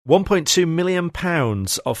£1.2 million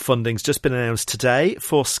of funding's just been announced today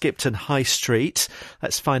for Skipton High Street.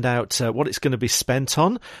 Let's find out what it's going to be spent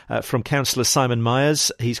on from Councillor Simon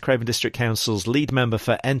Myers. He's Craven District Council's lead member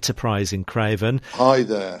for Enterprise in Craven. Hi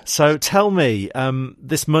there. So tell me,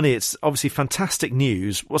 this money, it's obviously fantastic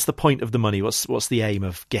news. What's the point of the money? What's the aim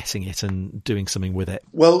of getting it and doing something with it?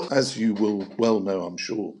 Well, as you will well know, I'm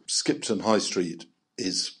sure, Skipton High Street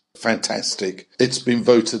is fantastic. It's been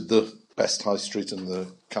voted the best high street in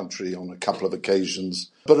the country on a couple of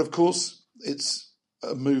occasions. But of course, it's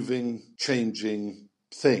a moving, changing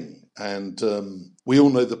thing. And we all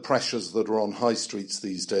know the pressures that are on high streets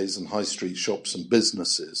these days and high street shops and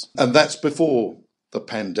businesses. And that's before the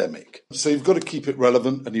pandemic. So you've got to keep it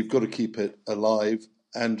relevant and you've got to keep it alive.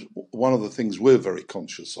 And one of the things we're very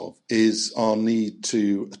conscious of is our need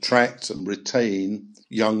to attract and retain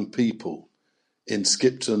young people in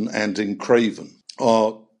Skipton and in Craven.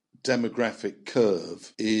 Our demographic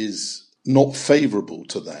curve is not favourable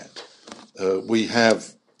to that. We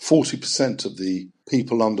have 40% of the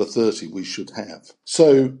people under 30 we should have.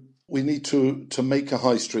 So we need to make a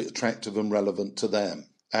high street attractive and relevant to them.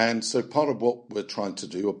 And so part of what we're trying to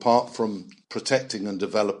do, apart from protecting and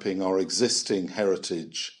developing our existing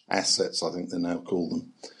heritage assets, I think they now call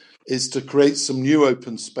them, is to create some new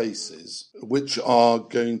open spaces which are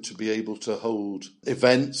going to be able to hold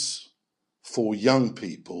events for young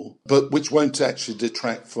people, but which won't actually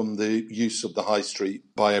detract from the use of the high street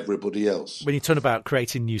by everybody else. When you talk about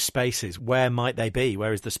creating new spaces, where might they be?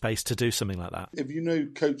 Where is the space to do something like that? If you know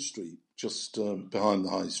Coach Street, just behind the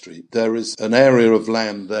high street, there is an area of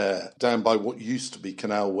land there down by what used to be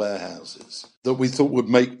canal warehouses that we thought would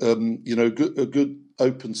make a good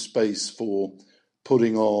open space for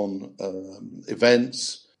putting on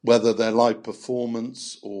events, whether they're live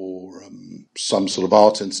performance or some sort of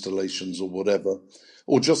art installations or whatever,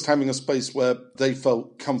 or just having a space where they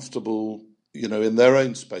felt comfortable, in their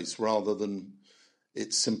own space rather than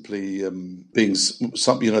it simply being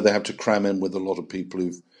something, they have to cram in with a lot of people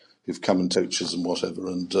who've come and coaches and whatever,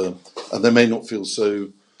 and they may not feel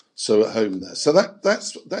so at home there. So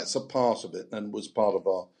that's a part of it and was part of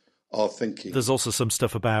our thinking. There's also some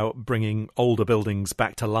stuff about bringing older buildings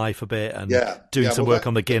back to life a bit and doing some work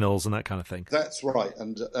on the ginnels and that kind of thing. That's right.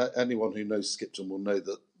 And anyone who knows Skipton will know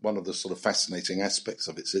that one of the sort of fascinating aspects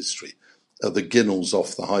of its history are the ginnels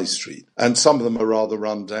off the high street. And some of them are rather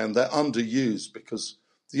run down. They're underused because,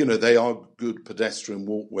 they are good pedestrian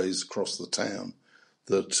walkways across the town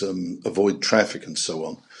that avoid traffic and so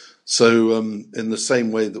on. So in the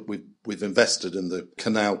same way that we've invested in the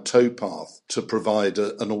canal towpath to provide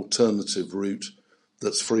an alternative route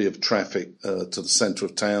that's free of traffic to the centre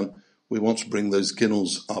of town, we want to bring those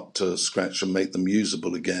ginnels up to scratch and make them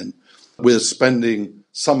usable again. We're spending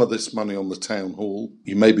some of this money on the town hall.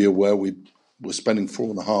 You may be aware we're spending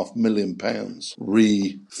 £4.5 million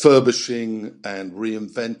refurbishing and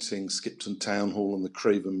reinventing Skipton Town Hall and the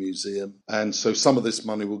Craven Museum. And so some of this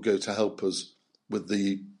money will go to help us with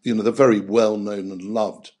the very well-known and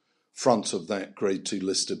loved front of that Grade 2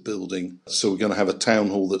 listed building. So we're going to have a town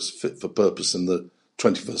hall that's fit for purpose in the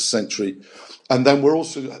 21st century. And then we're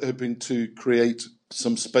also hoping to create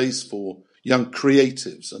some space for young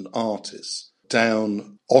creatives and artists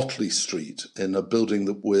down Otley Street in a building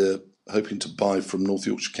that we're hoping to buy from North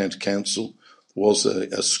Yorkshire County Council. Was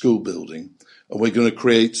a school building. And we're going to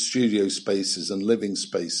create studio spaces and living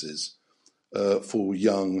spaces for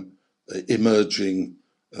young emerging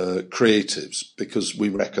creatives, because we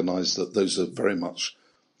recognise that those are very much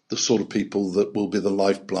the sort of people that will be the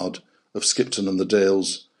lifeblood of Skipton and the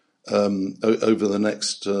Dales over the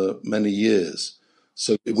next many years.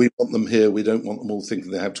 So we want them here. We don't want them all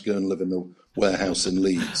thinking they have to go and live in a warehouse in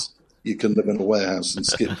Leeds. You can live in a warehouse in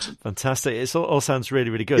Skipton. Fantastic. It all sounds really,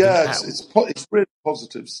 really good. Yeah, it's really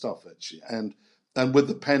positive stuff, actually. And with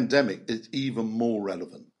the pandemic, it's even more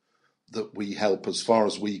relevant that we help as far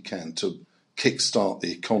as we can to kickstart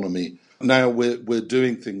the economy. Now we're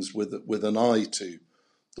doing things with an eye to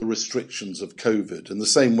the restrictions of COVID. In the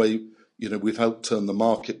same way, we've helped turn the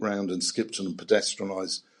market round in Skipton and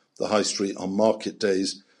pedestrianise the high street on market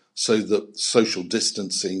days so that social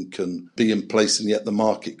distancing can be in place and yet the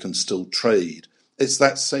market can still trade. It's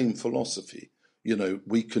that same philosophy.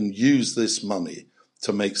 We can use this money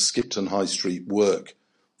to make Skipton High Street work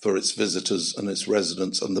for its visitors and its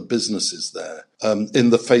residents and the businesses there in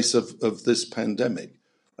the face of this pandemic.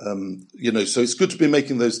 So it's good to be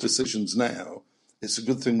making those decisions now. It's a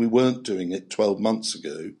good thing we weren't doing it 12 months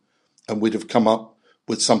ago and we'd have come up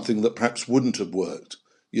with something that perhaps wouldn't have worked.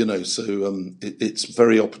 So it's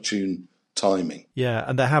very opportune timing. Yeah,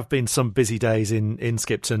 and there have been some busy days in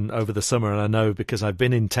Skipton over the summer, and I know because I've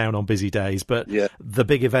been in town on busy days, but the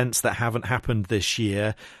big events that haven't happened this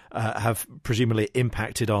year have presumably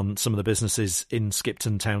impacted on some of the businesses in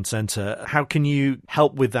Skipton town centre. How can you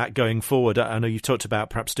help with that going forward? I know you've talked about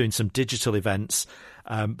perhaps doing some digital events,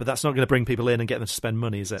 but that's not going to bring people in and get them to spend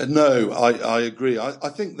money, is it? No, I agree. I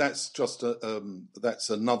think that's just that's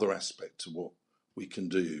another aspect to what we can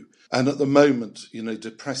do. And at the moment,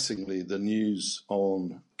 depressingly, the news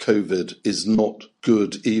on COVID is not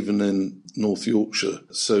good, even in North Yorkshire.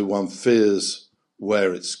 So one fears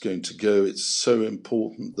where it's going to go. It's so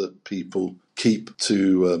important that people keep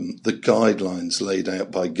to the guidelines laid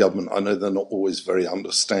out by government. I know they're not always very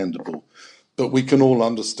understandable, but we can all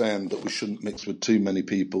understand that we shouldn't mix with too many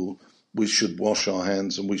people. We should wash our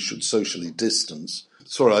hands and we should socially distance.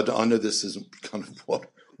 Sorry, I know this isn't kind of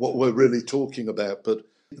what we're really talking about, but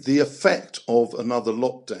the effect of another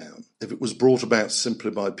lockdown, if it was brought about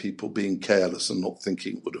simply by people being careless and not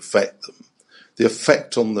thinking it would affect them, the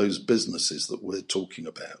effect on those businesses that we're talking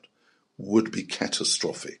about would be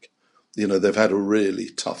catastrophic. They've had a really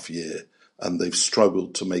tough year and they've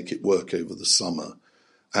struggled to make it work over the summer.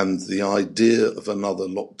 And the idea of another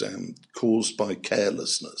lockdown caused by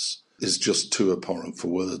carelessness is just too abhorrent for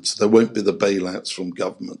words. There won't be the bailouts from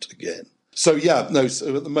government again. So at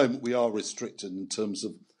the moment we are restricted in terms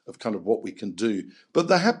of kind of what we can do. But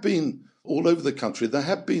there have been, all over the country, there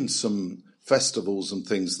have been some festivals and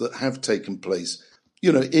things that have taken place,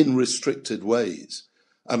 in restricted ways.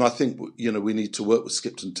 And I think, we need to work with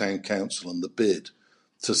Skipton Town Council and the bid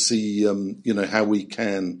to see, how we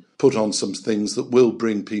can put on some things that will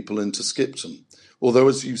bring people into Skipton. Although,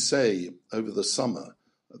 as you say, over the summer,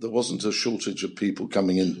 there wasn't a shortage of people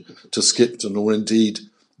coming in to Skipton or indeed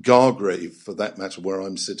Gargrave, for that matter, where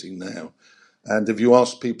I'm sitting now. And if you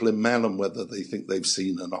ask people in Malham whether they think they've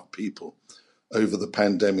seen enough people over the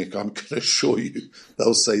pandemic, I'm going to assure you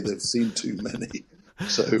they'll say they've seen too many.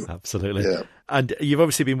 So absolutely. Yeah. And you've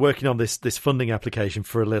obviously been working on this funding application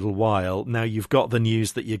for a little while. Now you've got the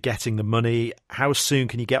news that you're getting the money. How soon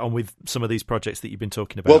can you get on with some of these projects that you've been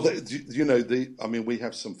talking about? Well, we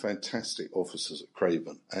have some fantastic officers at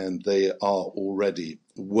Craven, and they are already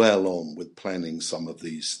well on with planning some of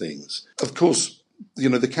these things. Of course,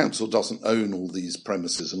 the council doesn't own all these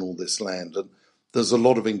premises and all this land, and there's a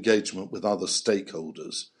lot of engagement with other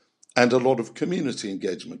stakeholders and a lot of community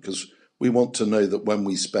engagement, because we want to know that when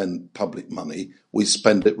we spend public money, we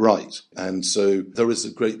spend it right. And so there is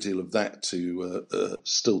a great deal of that to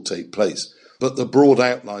still take place. But the broad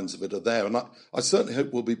outlines of it are there. And I certainly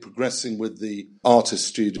hope we'll be progressing with the artist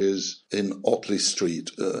studios in Otley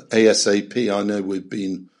Street. ASAP, I know we've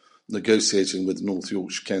been negotiating with North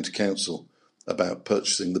Yorkshire County Council about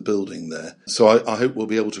purchasing the building there. So I hope we'll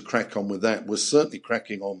be able to crack on with that. We're certainly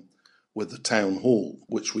cracking on with the town hall,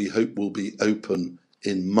 which we hope will be open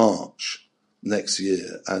in March next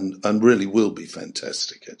year, and really will be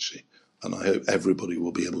fantastic, actually. And I hope everybody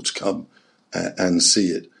will be able to come and see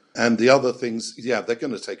it. And the other things, they're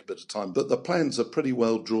going to take a bit of time, but the plans are pretty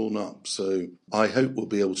well drawn up. So I hope we'll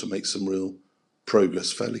be able to make some real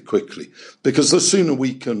progress fairly quickly, because the sooner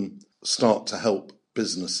we can start to help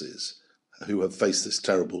businesses who have faced this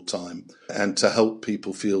terrible time and to help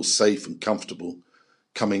people feel safe and comfortable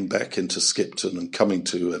coming back into Skipton and coming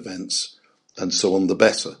to events and so on, the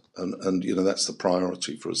better. And that's the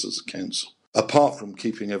priority for us as a council, apart from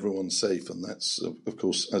keeping everyone safe. And that's, of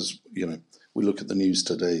course, as we look at the news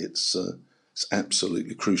today, it's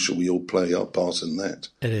absolutely crucial we all play our part in that.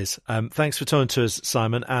 It is. Thanks for talking to us,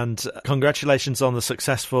 Simon, and congratulations on the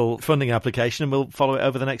successful funding application, and we'll follow it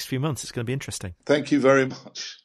over the next few months. It's going to be interesting. Thank you very much.